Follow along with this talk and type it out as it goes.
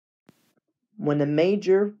When a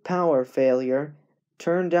major power failure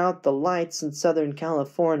turned out the lights in Southern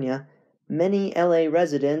California, many LA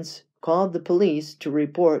residents called the police to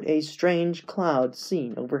report a strange cloud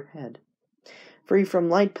seen overhead. Free from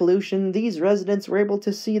light pollution, these residents were able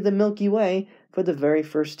to see the Milky Way for the very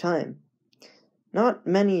first time. Not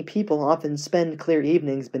many people often spend clear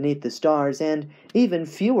evenings beneath the stars, and even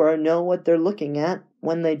fewer know what they're looking at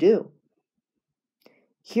when they do.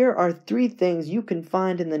 Here are 3 things you can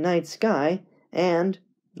find in the night sky and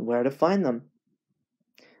where to find them.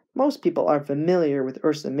 Most people are familiar with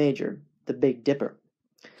Ursa Major, the Big Dipper.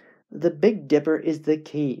 The Big Dipper is the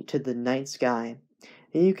key to the night sky,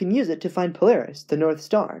 and you can use it to find Polaris, the North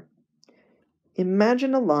Star.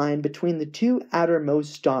 Imagine a line between the 2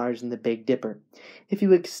 outermost stars in the Big Dipper. If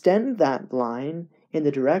you extend that line in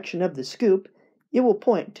the direction of the scoop, it will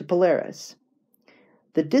point to Polaris.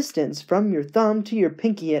 The distance from your thumb to your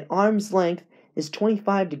pinky at arm's length is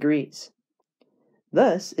 25 degrees.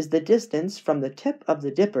 Thus is the distance from the tip of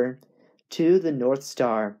the dipper to the North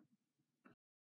Star.